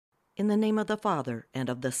In the name of the Father, and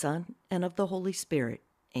of the Son, and of the Holy Spirit.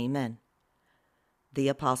 Amen. The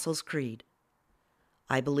Apostles' Creed.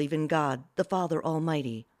 I believe in God, the Father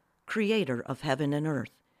Almighty, Creator of heaven and earth,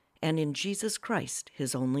 and in Jesus Christ,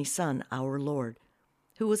 His only Son, our Lord,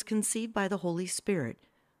 who was conceived by the Holy Spirit,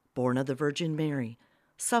 born of the Virgin Mary,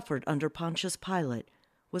 suffered under Pontius Pilate,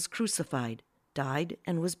 was crucified, died,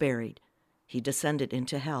 and was buried. He descended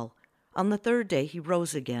into hell. On the third day he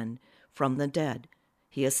rose again from the dead.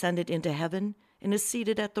 He ascended into heaven and is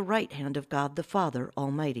seated at the right hand of God the Father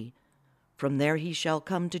Almighty. From there he shall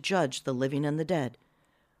come to judge the living and the dead.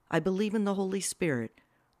 I believe in the Holy Spirit,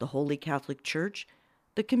 the Holy Catholic Church,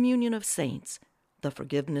 the communion of saints, the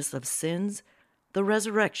forgiveness of sins, the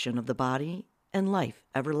resurrection of the body, and life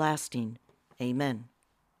everlasting. Amen.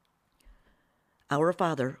 Our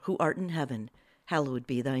Father, who art in heaven, hallowed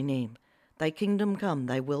be thy name. Thy kingdom come,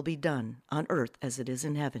 thy will be done, on earth as it is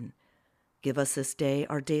in heaven. Give us this day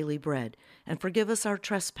our daily bread, and forgive us our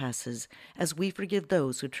trespasses, as we forgive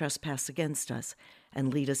those who trespass against us.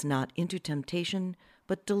 And lead us not into temptation,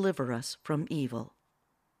 but deliver us from evil.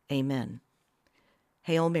 Amen.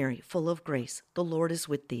 Hail Mary, full of grace, the Lord is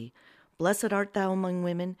with thee. Blessed art thou among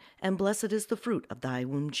women, and blessed is the fruit of thy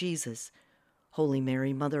womb, Jesus. Holy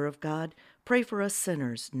Mary, Mother of God, pray for us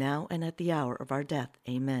sinners, now and at the hour of our death.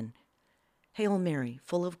 Amen. Hail Mary,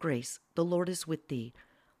 full of grace, the Lord is with thee.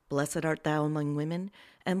 Blessed art thou among women,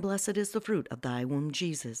 and blessed is the fruit of thy womb,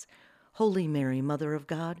 Jesus. Holy Mary, Mother of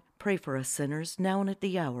God, pray for us sinners, now and at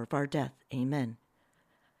the hour of our death. Amen.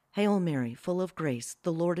 Hail Mary, full of grace,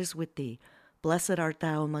 the Lord is with thee. Blessed art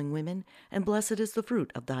thou among women, and blessed is the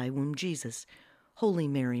fruit of thy womb, Jesus. Holy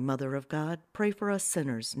Mary, Mother of God, pray for us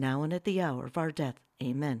sinners, now and at the hour of our death.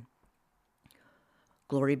 Amen.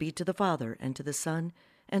 Glory be to the Father, and to the Son,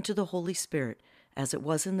 and to the Holy Spirit, as it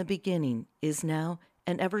was in the beginning, is now,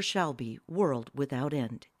 and ever shall be, world without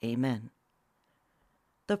end. Amen.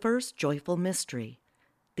 The first joyful mystery,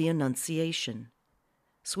 the Annunciation.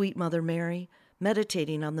 Sweet Mother Mary,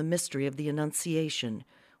 meditating on the mystery of the Annunciation,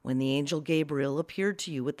 when the angel Gabriel appeared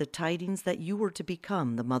to you with the tidings that you were to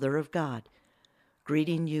become the Mother of God,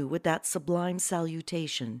 greeting you with that sublime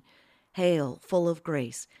salutation, Hail, full of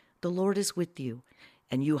grace, the Lord is with you,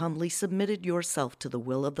 and you humbly submitted yourself to the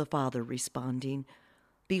will of the Father, responding,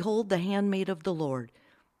 Behold the handmaid of the Lord,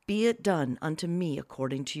 be it done unto me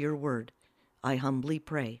according to your word. I humbly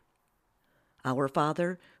pray. Our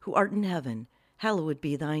Father, who art in heaven, hallowed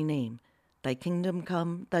be thy name. Thy kingdom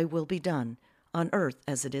come, thy will be done, on earth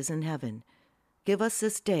as it is in heaven. Give us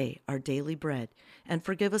this day our daily bread, and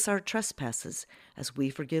forgive us our trespasses, as we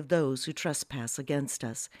forgive those who trespass against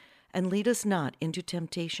us. And lead us not into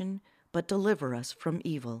temptation, but deliver us from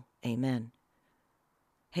evil. Amen.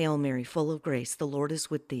 Hail Mary, full of grace, the Lord is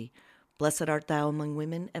with thee. Blessed art thou among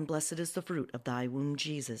women, and blessed is the fruit of thy womb,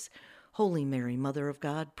 Jesus. Holy Mary, Mother of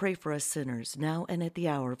God, pray for us sinners, now and at the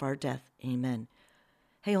hour of our death. Amen.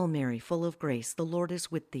 Hail Mary, full of grace, the Lord is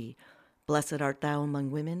with thee. Blessed art thou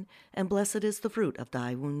among women, and blessed is the fruit of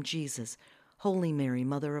thy womb, Jesus. Holy Mary,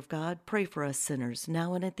 Mother of God, pray for us sinners,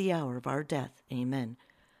 now and at the hour of our death. Amen.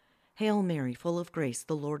 Hail Mary, full of grace,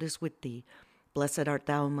 the Lord is with thee. Blessed art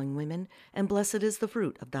thou among women, and blessed is the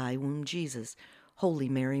fruit of thy womb, Jesus. Holy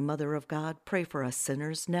Mary, Mother of God, pray for us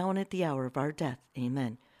sinners, now and at the hour of our death.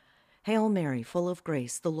 Amen. Hail Mary, full of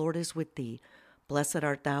grace, the Lord is with thee. Blessed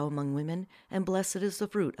art thou among women, and blessed is the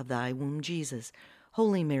fruit of thy womb, Jesus.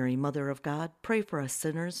 Holy Mary, Mother of God, pray for us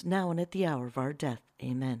sinners, now and at the hour of our death.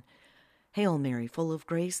 Amen. Hail Mary, full of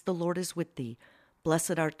grace, the Lord is with thee.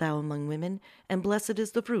 Blessed art thou among women, and blessed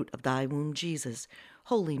is the fruit of thy womb, Jesus.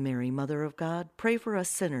 Holy Mary, Mother of God, pray for us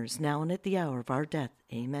sinners, now and at the hour of our death.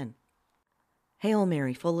 Amen. Hail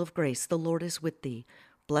Mary, full of grace, the Lord is with thee.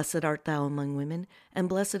 Blessed art thou among women, and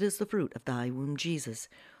blessed is the fruit of thy womb, Jesus.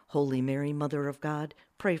 Holy Mary, Mother of God,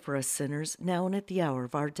 pray for us sinners, now and at the hour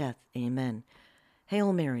of our death. Amen.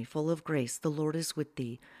 Hail Mary, full of grace, the Lord is with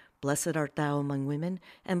thee. Blessed art thou among women,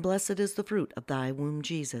 and blessed is the fruit of thy womb,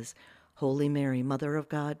 Jesus. Holy Mary, Mother of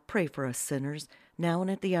God, pray for us sinners, now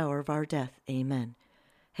and at the hour of our death. Amen.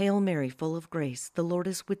 Hail Mary, full of grace, the Lord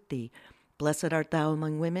is with thee. Blessed art thou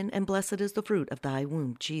among women, and blessed is the fruit of thy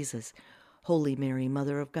womb, Jesus. Holy Mary,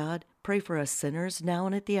 Mother of God, pray for us sinners, now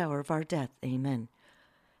and at the hour of our death. Amen.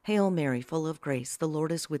 Hail Mary, full of grace, the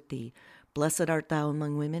Lord is with thee. Blessed art thou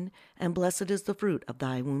among women, and blessed is the fruit of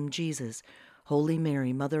thy womb, Jesus. Holy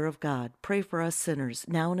Mary, Mother of God, pray for us sinners,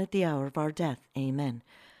 now and at the hour of our death. Amen.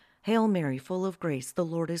 Hail Mary, full of grace, the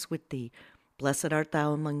Lord is with thee. Blessed art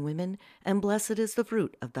thou among women, and blessed is the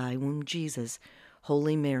fruit of thy womb, Jesus.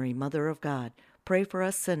 Holy Mary, Mother of God, pray for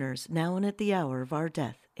us sinners, now and at the hour of our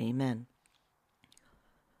death. Amen.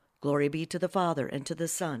 Glory be to the Father, and to the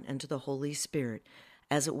Son, and to the Holy Spirit,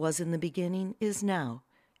 as it was in the beginning, is now,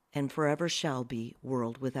 and forever shall be,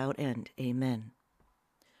 world without end. Amen.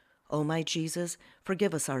 O my Jesus,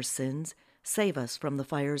 forgive us our sins, save us from the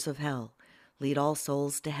fires of hell, lead all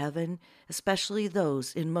souls to heaven, especially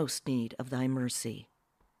those in most need of thy mercy.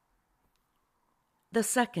 The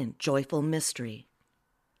second joyful mystery.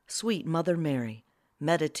 Sweet Mother Mary,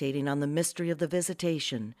 meditating on the mystery of the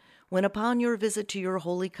Visitation, when upon your visit to your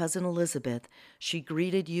holy cousin Elizabeth, she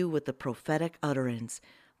greeted you with the prophetic utterance,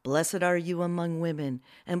 "Blessed are you among women,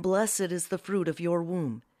 and blessed is the fruit of your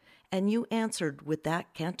womb." And you answered with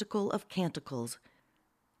that canticle of canticles,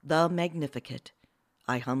 the Magnificat,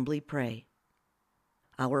 "I humbly pray."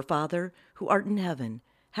 Our Father, who art in heaven,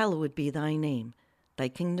 hallowed be thy name. Thy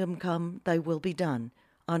kingdom come, thy will be done,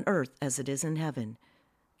 on earth as it is in heaven.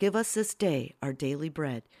 Give us this day our daily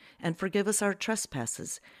bread, and forgive us our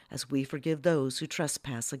trespasses, as we forgive those who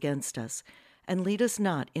trespass against us. And lead us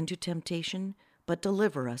not into temptation, but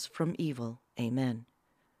deliver us from evil. Amen.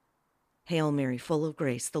 Hail Mary, full of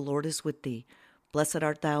grace, the Lord is with thee. Blessed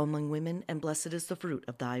art thou among women, and blessed is the fruit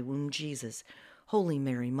of thy womb, Jesus. Holy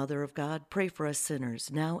Mary, Mother of God, pray for us sinners,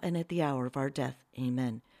 now and at the hour of our death.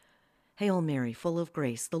 Amen. Hail Mary, full of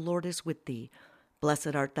grace, the Lord is with thee.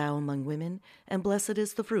 Blessed art thou among women, and blessed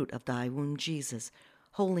is the fruit of thy womb, Jesus.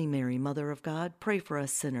 Holy Mary, Mother of God, pray for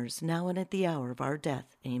us sinners, now and at the hour of our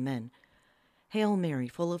death. Amen. Hail Mary,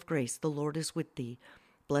 full of grace, the Lord is with thee.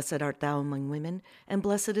 Blessed art thou among women, and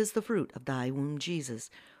blessed is the fruit of thy womb,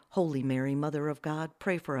 Jesus. Holy Mary, Mother of God,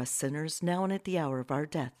 pray for us sinners, now and at the hour of our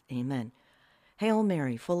death. Amen. Hail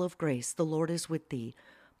Mary, full of grace, the Lord is with thee.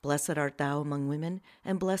 Blessed art thou among women,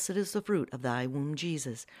 and blessed is the fruit of thy womb,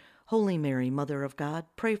 Jesus. Holy Mary, Mother of God,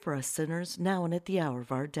 pray for us sinners, now and at the hour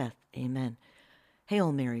of our death. Amen.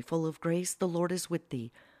 Hail Mary, full of grace, the Lord is with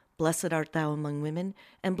thee. Blessed art thou among women,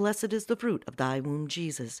 and blessed is the fruit of thy womb,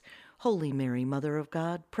 Jesus. Holy Mary, Mother of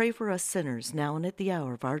God, pray for us sinners, now and at the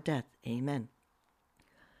hour of our death. Amen.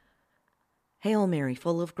 Hail Mary,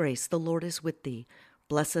 full of grace, the Lord is with thee.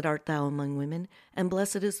 Blessed art thou among women, and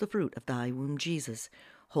blessed is the fruit of thy womb, Jesus.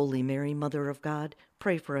 Holy Mary, Mother of God,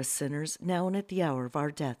 pray for us sinners, now and at the hour of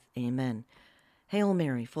our death. Amen. Hail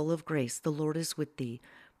Mary, full of grace, the Lord is with thee.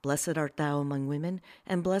 Blessed art thou among women,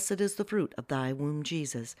 and blessed is the fruit of thy womb,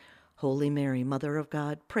 Jesus. Holy Mary, Mother of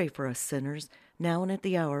God, pray for us sinners, now and at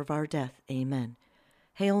the hour of our death. Amen.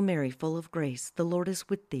 Hail Mary, full of grace, the Lord is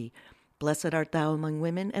with thee. Blessed art thou among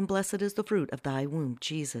women, and blessed is the fruit of thy womb,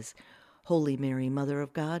 Jesus. Holy Mary, Mother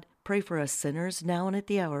of God, pray for us sinners, now and at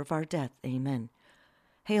the hour of our death. Amen.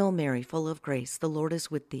 Hail Mary, full of grace, the Lord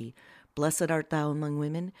is with thee. Blessed art thou among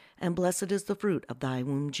women, and blessed is the fruit of thy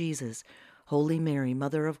womb, Jesus. Holy Mary,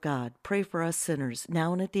 Mother of God, pray for us sinners,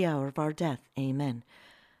 now and at the hour of our death. Amen.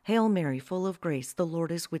 Hail Mary, full of grace, the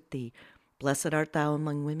Lord is with thee. Blessed art thou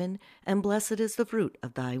among women, and blessed is the fruit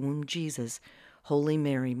of thy womb, Jesus. Holy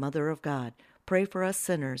Mary, Mother of God, pray for us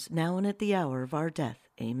sinners, now and at the hour of our death.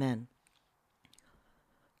 Amen.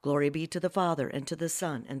 Glory be to the Father, and to the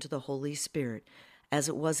Son, and to the Holy Spirit, as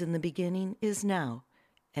it was in the beginning, is now,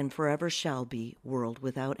 and forever shall be, world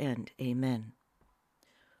without end. Amen.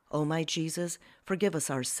 O my Jesus, forgive us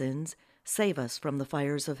our sins, save us from the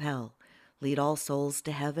fires of hell, lead all souls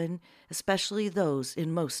to heaven, especially those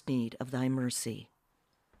in most need of thy mercy.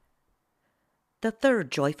 The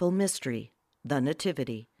third joyful mystery, the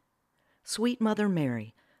Nativity. Sweet Mother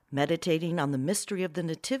Mary, meditating on the mystery of the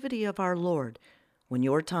Nativity of our Lord, when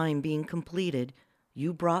your time being completed,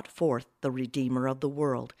 you brought forth the Redeemer of the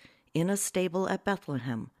world in a stable at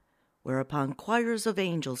Bethlehem, whereupon choirs of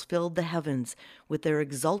angels filled the heavens with their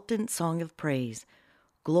exultant song of praise.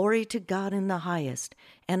 Glory to God in the highest,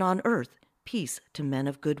 and on earth peace to men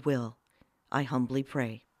of good will. I humbly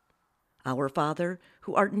pray. Our Father,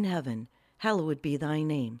 who art in heaven, hallowed be thy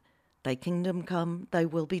name. Thy kingdom come, thy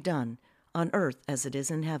will be done, on earth as it is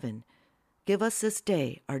in heaven. Give us this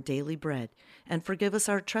day our daily bread, and forgive us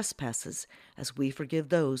our trespasses, as we forgive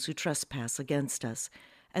those who trespass against us.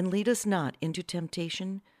 And lead us not into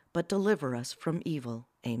temptation, but deliver us from evil.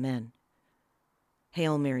 Amen.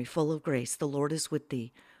 Hail Mary, full of grace, the Lord is with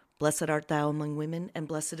thee. Blessed art thou among women, and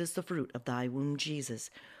blessed is the fruit of thy womb, Jesus.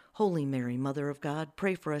 Holy Mary, Mother of God,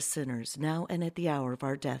 pray for us sinners, now and at the hour of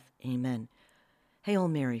our death. Amen. Hail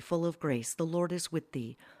Mary, full of grace, the Lord is with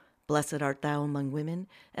thee. Blessed art thou among women,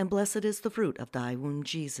 and blessed is the fruit of thy womb,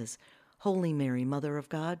 Jesus. Holy Mary, Mother of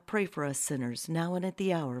God, pray for us sinners, now and at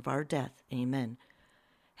the hour of our death. Amen.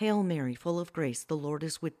 Hail Mary, full of grace, the Lord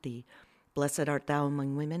is with thee. Blessed art thou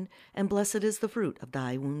among women, and blessed is the fruit of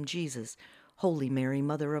thy womb, Jesus. Holy Mary,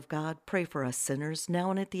 Mother of God, pray for us sinners,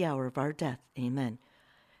 now and at the hour of our death. Amen.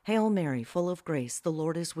 Hail Mary, full of grace, the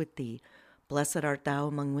Lord is with thee. Blessed art thou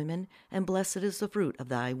among women, and blessed is the fruit of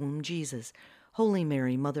thy womb, Jesus. Holy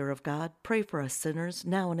Mary, Mother of God, pray for us sinners,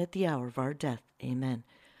 now and at the hour of our death. Amen.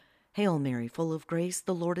 Hail Mary, full of grace,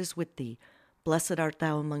 the Lord is with thee. Blessed art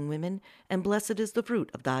thou among women, and blessed is the fruit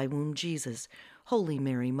of thy womb, Jesus. Holy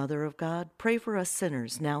Mary, Mother of God, pray for us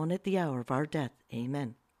sinners, now and at the hour of our death.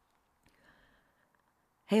 Amen.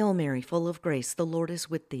 Hail Mary, full of grace, the Lord is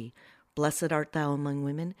with thee. Blessed art thou among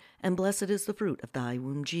women, and blessed is the fruit of thy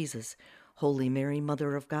womb, Jesus. Holy Mary,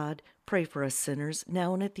 Mother of God, pray for us sinners,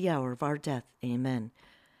 now and at the hour of our death. Amen.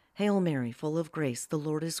 Hail Mary, full of grace, the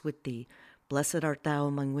Lord is with thee. Blessed art thou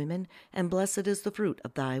among women, and blessed is the fruit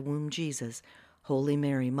of thy womb, Jesus. Holy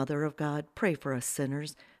Mary, Mother of God, pray for us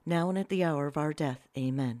sinners, now and at the hour of our death.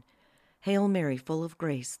 Amen. Hail Mary, full of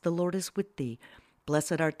grace, the Lord is with thee.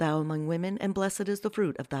 Blessed art thou among women, and blessed is the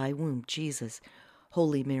fruit of thy womb, Jesus.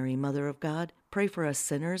 Holy Mary, Mother of God, pray for us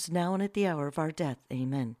sinners, now and at the hour of our death.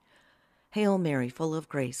 Amen. Hail Mary, full of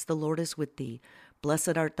grace, the Lord is with thee.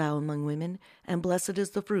 Blessed art thou among women, and blessed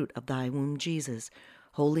is the fruit of thy womb, Jesus.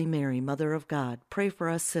 Holy Mary, Mother of God, pray for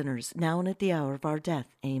us sinners, now and at the hour of our death.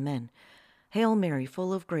 Amen. Hail Mary,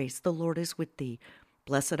 full of grace, the Lord is with thee.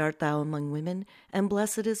 Blessed art thou among women, and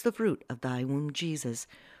blessed is the fruit of thy womb, Jesus.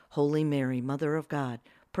 Holy Mary, Mother of God,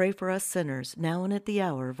 pray for us sinners, now and at the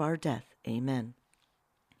hour of our death. Amen.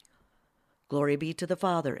 Glory be to the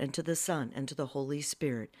Father, and to the Son, and to the Holy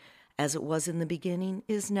Spirit, as it was in the beginning,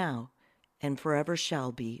 is now, and forever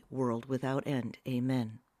shall be, world without end.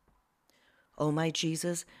 Amen. O my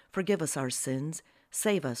Jesus, forgive us our sins,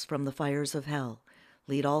 save us from the fires of hell.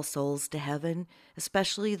 Lead all souls to heaven,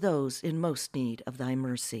 especially those in most need of thy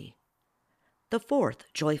mercy. The fourth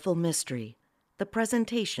joyful mystery, the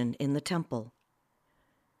presentation in the temple.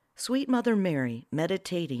 Sweet Mother Mary,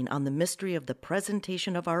 meditating on the mystery of the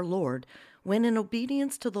presentation of our Lord, when in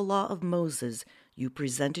obedience to the law of Moses you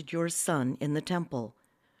presented your Son in the temple,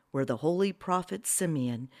 where the holy prophet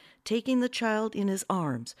Simeon, taking the child in his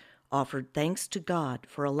arms, offered thanks to God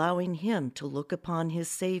for allowing him to look upon his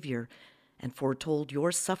Savior, and foretold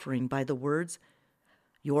your suffering by the words,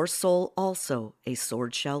 "Your soul also a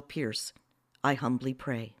sword shall pierce." I humbly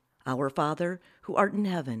pray. Our Father, who art in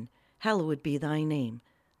heaven, hallowed be thy name.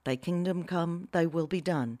 Thy kingdom come, thy will be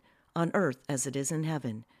done, on earth as it is in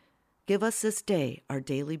heaven. Give us this day our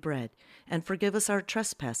daily bread, and forgive us our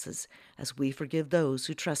trespasses, as we forgive those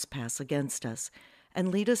who trespass against us. And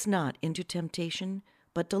lead us not into temptation,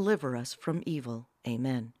 but deliver us from evil.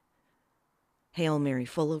 Amen. Hail Mary,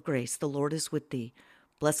 full of grace, the Lord is with thee.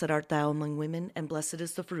 Blessed art thou among women, and blessed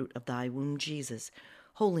is the fruit of thy womb, Jesus.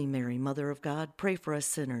 Holy Mary, Mother of God, pray for us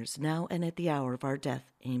sinners, now and at the hour of our death.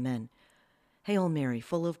 Amen. Hail Mary,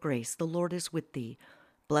 full of grace, the Lord is with thee.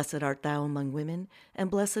 Blessed art thou among women, and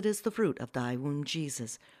blessed is the fruit of thy womb,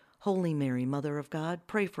 Jesus. Holy Mary, Mother of God,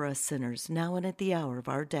 pray for us sinners, now and at the hour of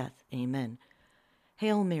our death. Amen.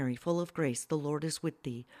 Hail Mary, full of grace, the Lord is with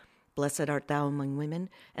thee. Blessed art thou among women,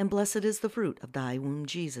 and blessed is the fruit of thy womb,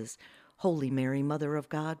 Jesus. Holy Mary, Mother of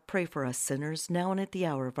God, pray for us sinners, now and at the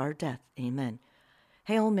hour of our death. Amen.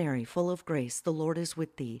 Hail Mary, full of grace, the Lord is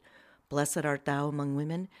with thee. Blessed art thou among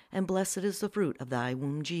women, and blessed is the fruit of thy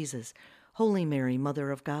womb, Jesus. Holy Mary, Mother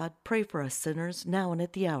of God, pray for us sinners, now and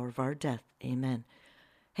at the hour of our death. Amen.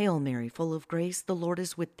 Hail Mary, full of grace, the Lord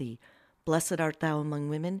is with thee. Blessed art thou among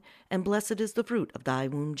women, and blessed is the fruit of thy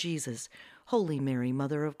womb, Jesus. Holy Mary,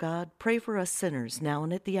 Mother of God, pray for us sinners, now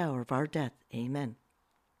and at the hour of our death. Amen.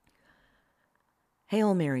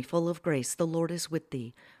 Hail Mary, full of grace, the Lord is with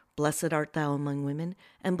thee. Blessed art thou among women,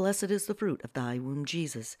 and blessed is the fruit of thy womb,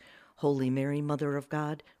 Jesus. Holy Mary, Mother of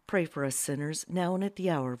God, pray for us sinners, now and at the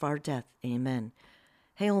hour of our death. Amen.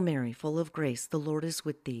 Hail Mary, full of grace, the Lord is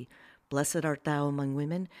with thee. Blessed art thou among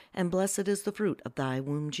women, and blessed is the fruit of thy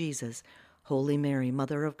womb, Jesus. Holy Mary,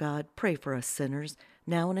 Mother of God, pray for us sinners,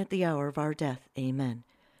 now and at the hour of our death. Amen.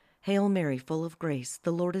 Hail Mary, full of grace,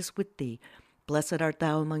 the Lord is with thee. Blessed art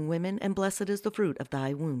thou among women, and blessed is the fruit of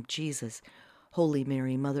thy womb, Jesus. Holy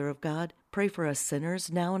Mary, Mother of God, pray for us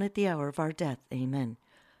sinners, now and at the hour of our death. Amen.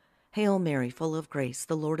 Hail Mary, full of grace,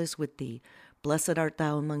 the Lord is with thee. Blessed art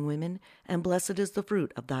thou among women, and blessed is the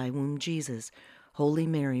fruit of thy womb, Jesus. Holy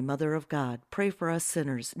Mary, Mother of God, pray for us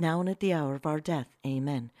sinners, now and at the hour of our death.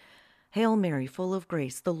 Amen. Hail Mary, full of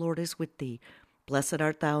grace, the Lord is with thee. Blessed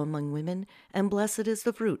art thou among women, and blessed is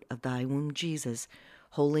the fruit of thy womb, Jesus.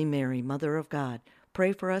 Holy Mary, Mother of God,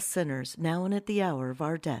 pray for us sinners, now and at the hour of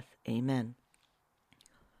our death. Amen.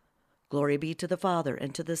 Glory be to the Father,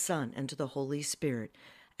 and to the Son, and to the Holy Spirit,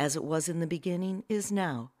 as it was in the beginning, is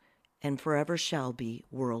now, and forever shall be,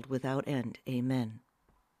 world without end. Amen.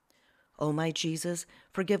 O my Jesus,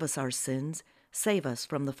 forgive us our sins, Save us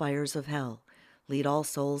from the fires of hell. Lead all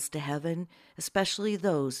souls to heaven, especially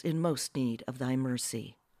those in most need of thy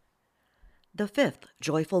mercy. The fifth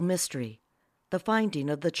joyful mystery, the finding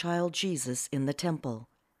of the child Jesus in the temple.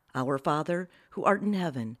 Our Father, who art in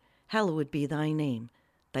heaven, hallowed be thy name.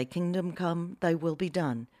 Thy kingdom come, thy will be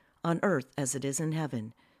done, on earth as it is in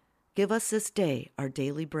heaven. Give us this day our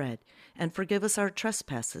daily bread, and forgive us our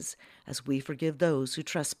trespasses, as we forgive those who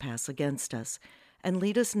trespass against us. And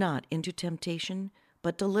lead us not into temptation,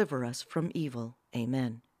 but deliver us from evil.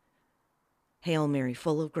 Amen. Hail Mary,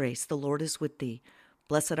 full of grace, the Lord is with thee.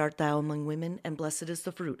 Blessed art thou among women, and blessed is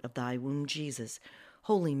the fruit of thy womb, Jesus.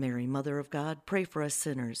 Holy Mary, Mother of God, pray for us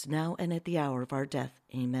sinners, now and at the hour of our death.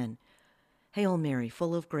 Amen. Hail Mary,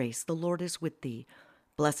 full of grace, the Lord is with thee.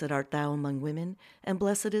 Blessed art thou among women, and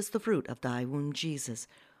blessed is the fruit of thy womb, Jesus.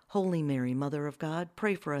 Holy Mary, Mother of God,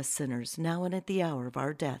 pray for us sinners, now and at the hour of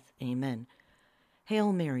our death. Amen.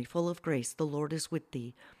 Hail Mary, full of grace, the Lord is with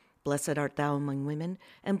thee. Blessed art thou among women,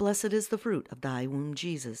 and blessed is the fruit of thy womb,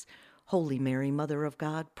 Jesus. Holy Mary, Mother of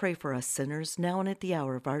God, pray for us sinners, now and at the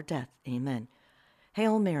hour of our death. Amen.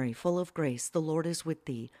 Hail Mary, full of grace, the Lord is with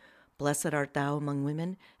thee. Blessed art thou among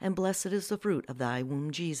women, and blessed is the fruit of thy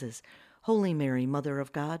womb, Jesus. Holy Mary, Mother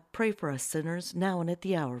of God, pray for us sinners, now and at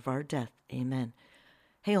the hour of our death. Amen.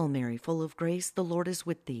 Hail Mary, full of grace, the Lord is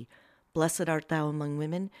with thee. Blessed art thou among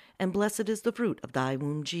women, and blessed is the fruit of thy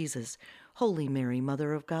womb, Jesus. Holy Mary,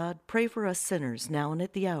 Mother of God, pray for us sinners, now and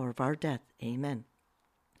at the hour of our death. Amen.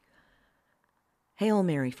 Hail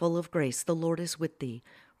Mary, full of grace, the Lord is with thee.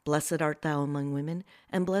 Blessed art thou among women,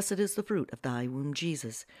 and blessed is the fruit of thy womb,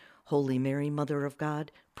 Jesus. Holy Mary, Mother of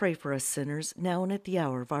God, pray for us sinners, now and at the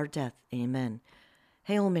hour of our death. Amen.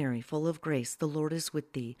 Hail Mary, full of grace, the Lord is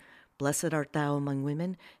with thee. Blessed art thou among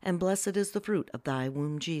women, and blessed is the fruit of thy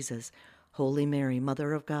womb, Jesus. Holy Mary,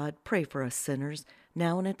 Mother of God, pray for us sinners,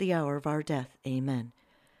 now and at the hour of our death. Amen.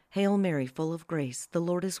 Hail Mary, full of grace, the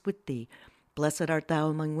Lord is with thee. Blessed art thou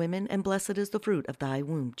among women, and blessed is the fruit of thy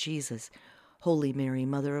womb, Jesus. Holy Mary,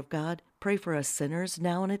 Mother of God, pray for us sinners,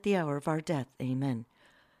 now and at the hour of our death. Amen.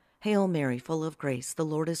 Hail Mary, full of grace, the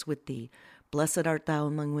Lord is with thee. Blessed art thou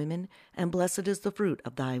among women, and blessed is the fruit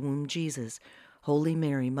of thy womb, Jesus. Holy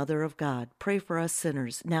Mary, Mother of God, pray for us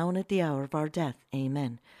sinners, now and at the hour of our death.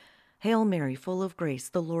 Amen. Hail Mary, full of grace,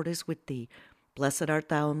 the Lord is with thee. Blessed art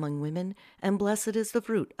thou among women, and blessed is the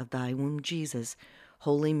fruit of thy womb, Jesus.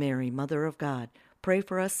 Holy Mary, Mother of God, pray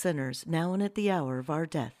for us sinners, now and at the hour of our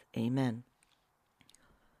death. Amen.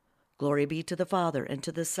 Glory be to the Father, and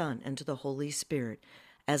to the Son, and to the Holy Spirit,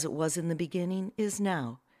 as it was in the beginning, is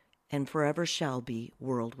now, and forever shall be,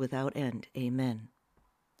 world without end. Amen.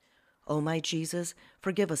 O my Jesus,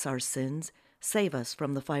 forgive us our sins, save us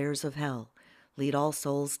from the fires of hell. Lead all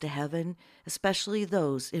souls to heaven, especially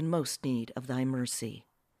those in most need of thy mercy.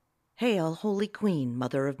 Hail, Holy Queen,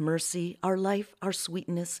 Mother of Mercy, our life, our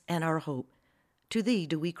sweetness, and our hope. To thee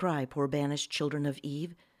do we cry, poor banished children of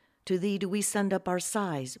Eve. To thee do we send up our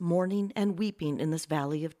sighs, mourning and weeping in this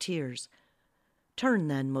valley of tears. Turn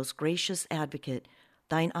then, most gracious Advocate,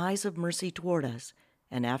 thine eyes of mercy toward us,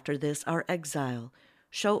 and after this our exile,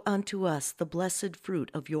 show unto us the blessed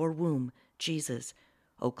fruit of your womb, Jesus.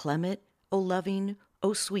 O clement, O loving,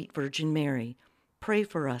 O sweet Virgin Mary, pray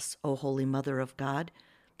for us, O Holy Mother of God,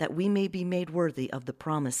 that we may be made worthy of the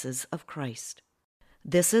promises of Christ.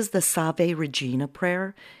 This is the Salve Regina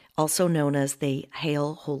prayer, also known as the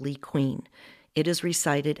Hail, Holy Queen. It is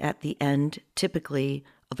recited at the end, typically,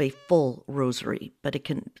 of a full rosary, but it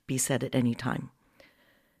can be said at any time.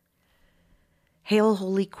 Hail,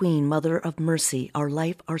 Holy Queen, Mother of Mercy, our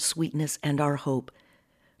life, our sweetness, and our hope.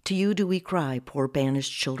 To you do we cry, poor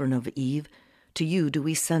banished children of Eve. To you do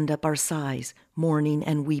we send up our sighs, mourning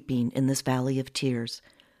and weeping in this valley of tears.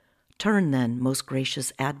 Turn then, most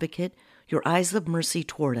gracious Advocate, your eyes of mercy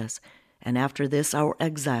toward us, and after this our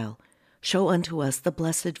exile, show unto us the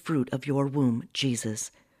blessed fruit of your womb, Jesus.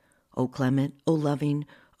 O clement, O loving,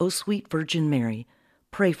 O sweet Virgin Mary,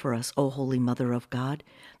 pray for us, O Holy Mother of God,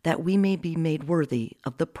 that we may be made worthy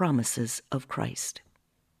of the promises of Christ.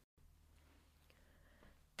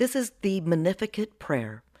 This is the Magnificat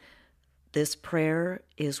prayer. This prayer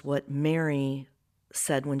is what Mary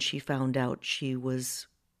said when she found out she was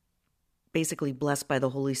basically blessed by the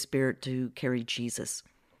Holy Spirit to carry Jesus,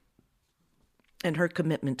 and her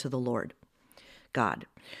commitment to the Lord God.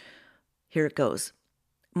 Here it goes.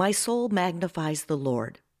 My soul magnifies the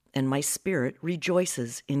Lord, and my spirit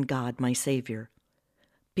rejoices in God my Savior,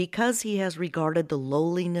 because he has regarded the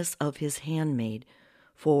lowliness of his handmaid.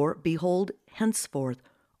 For, behold, henceforth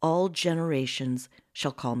all generations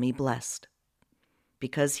shall call me blessed.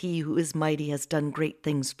 Because he who is mighty has done great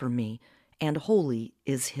things for me, and holy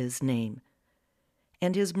is his name.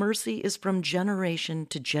 and his mercy is from generation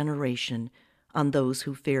to generation on those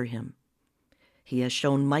who fear him. He has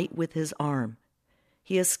shown might with his arm.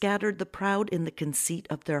 He has scattered the proud in the conceit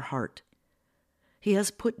of their heart. He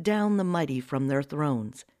has put down the mighty from their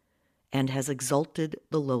thrones, and has exalted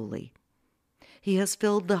the lowly. He has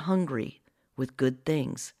filled the hungry with good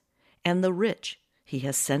things, and the rich he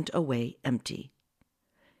has sent away empty.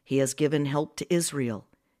 He has given help to Israel,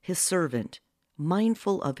 his servant,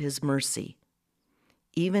 mindful of his mercy,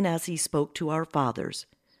 even as he spoke to our fathers,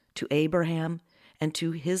 to Abraham, and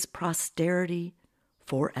to his posterity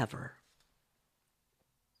forever.